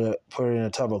 they put her in a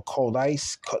tub of cold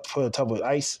ice, put a tub of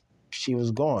ice. She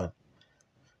was gone.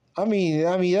 I mean,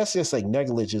 that's just like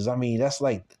negligence. I mean, that's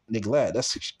like neglect.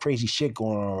 That's crazy shit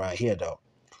going on right here, though.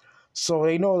 So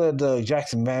they know that the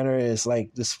Jackson Manor is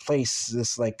like this place,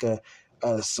 this like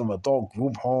some adult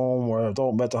group home or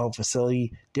adult mental health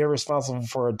facility. They're responsible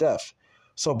for her death.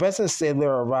 So Benson and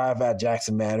Sadler arrive at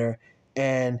Jackson Manor,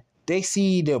 and they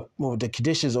see the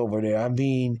conditions over there. I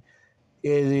mean,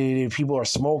 people are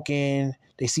smoking.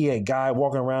 They see a guy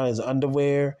walking around in his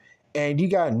underwear, and you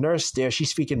got a nurse there. She's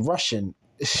speaking Russian.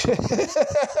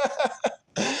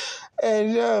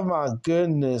 And oh my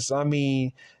goodness, I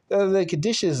mean, the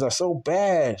conditions are so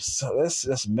bad. So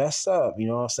that's messed up. You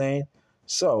know what I'm saying?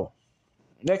 So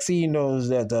next thing you know is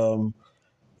that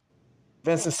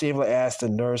Vincent Stabler asked the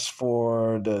nurse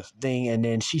for the thing, and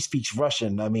then she speaks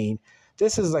Russian. I mean,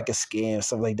 this is like a scam,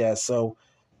 stuff like that. So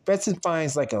Benson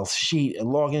finds like a sheet, a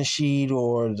login sheet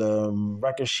or the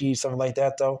record sheet, something like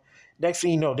that, though. Next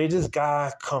thing you know, this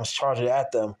guy comes charging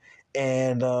at them,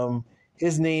 and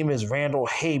his name is Randall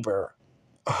Haber.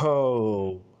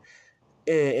 Oh.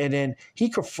 And then he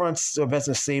confronts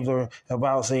Benson Stabler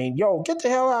about saying, yo, get the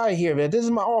hell out of here, man. This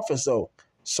is my office, though.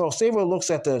 So Stabler looks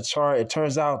at the chart. It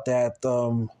turns out that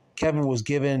Kevin was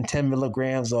given 10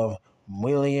 milligrams of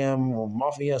William or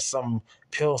Mafia, some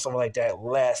pill, something like that,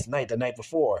 last night, the night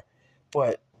before.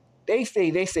 But they say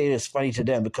it's funny to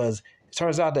them because It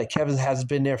turns out that Kevin has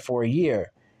been there for a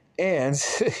year. And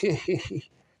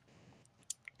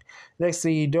next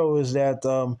thing you know is that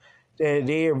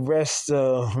they arrest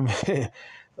they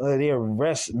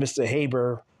arrest Mr.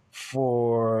 Haber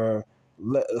for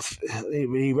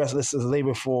he arrests Mr.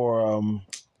 Haber for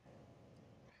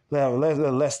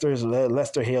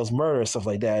Lester Hale's murder and stuff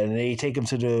like that, and they take him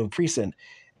to the precinct.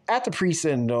 At the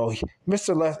precinct, though,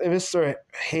 Mr.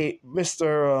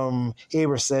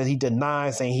 Haber says he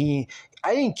denies, saying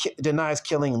I didn't denies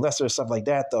killing Lester and stuff like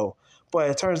that, though. But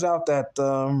it turns out that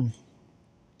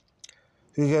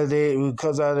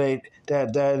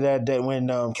that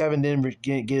when Kevin didn't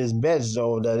get his meds,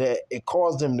 though, that it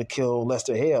caused him to kill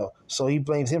Lester Hale, so he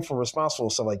blames him for responsible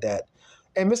stuff like that.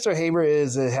 And Mr. Haber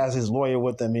has his lawyer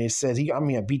with him, and he says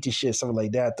I beat the shit, something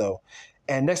like that, though.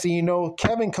 And next thing you know,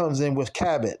 Kevin comes in with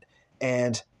Cabot,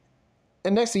 and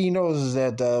next thing you know is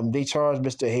that they charge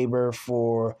Mr. Haber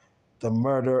for the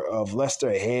murder of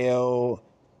Lester Hale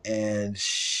and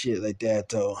shit like that,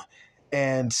 though.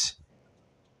 And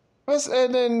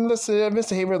then listen,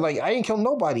 Mr. Haber like, I ain't kill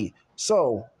nobody.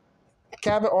 So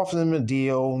Cabot offers him a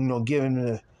deal, giving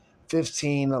him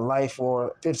 15 a life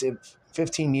or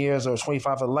 15 years or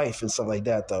 25 a life and stuff like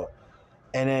that, though.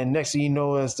 And then next thing you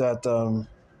know is that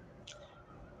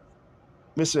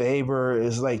Mr. Haber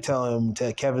is like telling him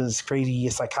that Kevin's crazy,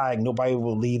 he's psychotic, nobody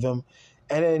will leave him.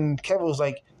 And then Kevin was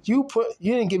like, you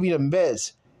didn't give me the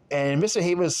meds. And Mr.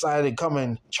 Haber decided to come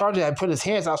and charge it. I put his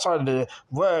hands out, started to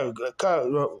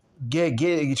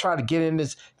try to get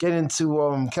into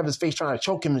Kevin's face, trying to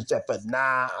choke him and stuff. But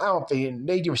nah, I don't think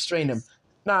they restrained him.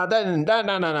 Nah, that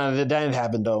didn't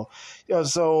happen, though.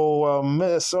 So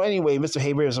anyway, Mr.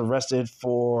 Haber is arrested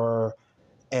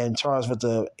and charged with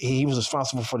he was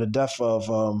responsible for the death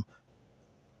of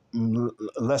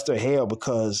Lester Hale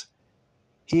because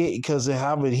he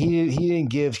didn't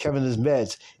give Kevin his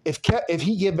meds. If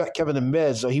he gave back Kevin the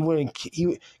meds, so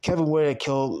Kevin would have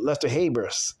killed Lester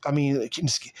Haber.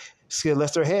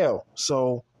 Lester Hale.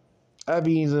 So that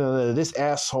means this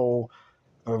asshole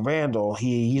Randall,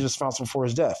 he's responsible for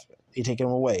his death. They take him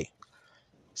away.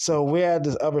 So we're at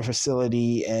this other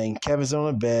facility, and Kevin's on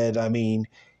a bed. I mean,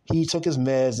 he took his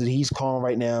meds, and he's calm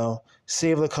right now.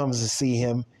 Sabler comes to see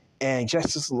him, and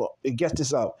get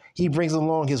this out. He brings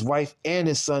along his wife and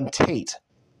his son, Tate.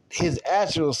 His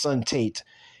actual son, Tate.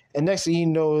 And next thing he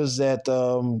knows that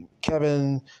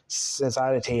Kevin says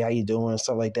hi to Tate, how you doing,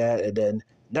 stuff like that. And then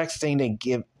next thing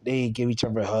they give each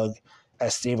other a hug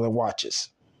as Stabler watches.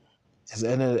 It's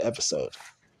the end of the episode.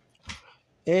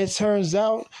 And it turns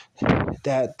out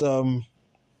that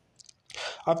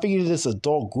I figured this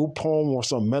adult group home or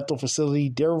some mental facility,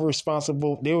 they're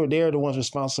the ones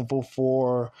responsible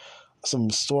for some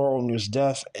store owner's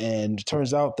death. And it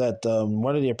turns out that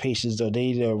one of their patients, though,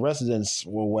 the residents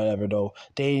or whatever, though,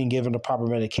 they didn't give him the proper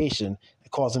medication.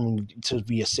 It caused him to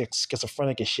be a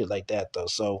schizophrenic and shit like that, though.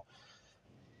 So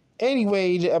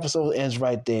anyway, the episode ends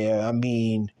right there. I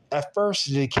mean, at first,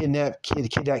 the kidnapped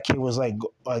kid was like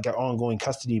an ongoing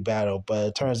custody battle, but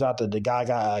it turns out that the guy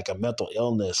got like a mental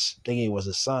illness, thinking it was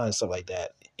his son and stuff like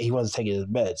that. He wasn't taking his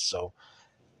meds, so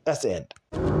that's the end.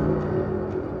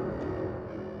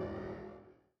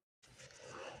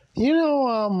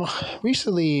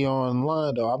 Recently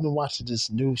online, though, I've been watching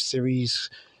this new series.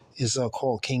 It's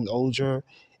called King Oger.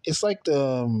 It's like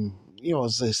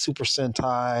it's the Super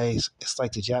Sentai. It's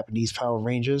like the Japanese Power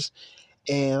Rangers.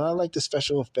 And I like the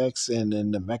special effects and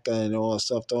the mecha and all that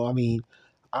stuff, though. I mean,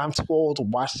 I'm too old to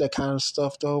watch that kind of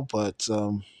stuff, though. But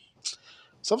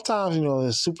sometimes,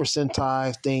 the Super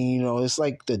Sentai thing, it's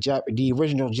like the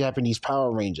original Japanese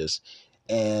Power Rangers.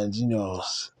 And,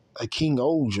 a King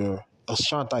Oger, a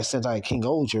Shantai Sentai King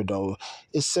Oger, though,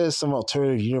 it says some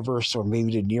alternative universe or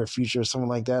maybe the near future or something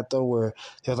like that, though, where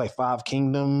there's like 5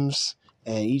 kingdoms.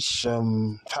 And each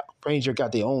ranger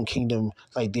got their own kingdom,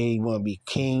 like they want to be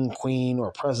king, queen,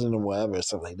 or president or whatever,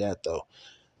 stuff like that, though.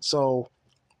 So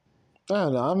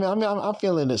I don't know. I'm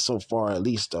feeling it so far, at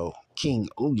least, though. King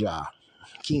Oja.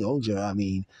 I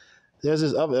mean, there's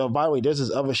this other. By the way, there's this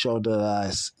other show that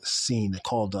I've seen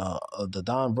called the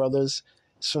Don Brothers.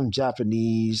 It's from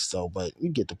Japanese, so but you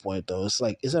get the point, though. It's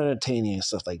entertaining and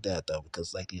stuff like that, though,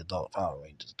 because like the adult Power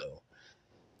Rangers, though.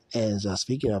 And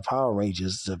speaking of Power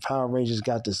Rangers, the Power Rangers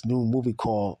got this new movie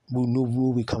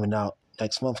coming out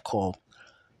next month called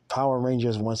Power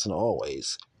Rangers Once and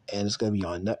Always. And it's going to be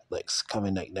on Netflix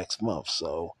coming next month.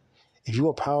 So if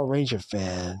you're a Power Ranger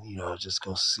fan, just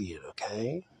go see it,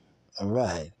 okay? All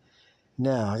right.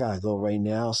 Now, I got to go right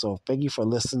now. So thank you for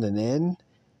listening in.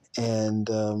 And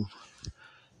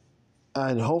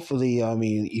And hopefully, I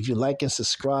mean, if you like and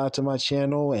subscribe to my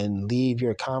channel and leave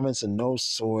your comments and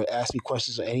notes or ask me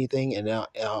questions or anything, and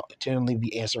I'll generally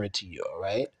be answering to you, all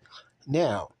right?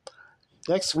 Now,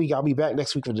 next week, I'll be back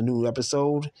next week with a new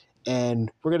episode. And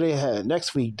we're going to have,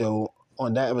 next week, though,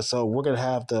 on that episode, we're going to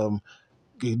have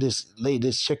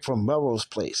this chick from Melrose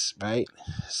Place, right?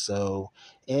 So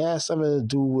it has something to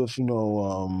do with,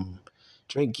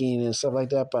 drinking and stuff like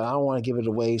that, but I don't want to give it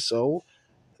away. So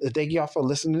thank y'all for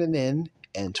listening in.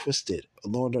 And Twisted,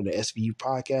 along on the SVU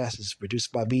podcast, is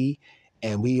produced by me,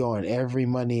 and we are on every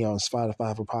Monday on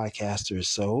Spotify for podcasters.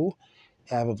 So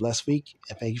have a blessed week,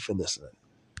 and thank you for listening.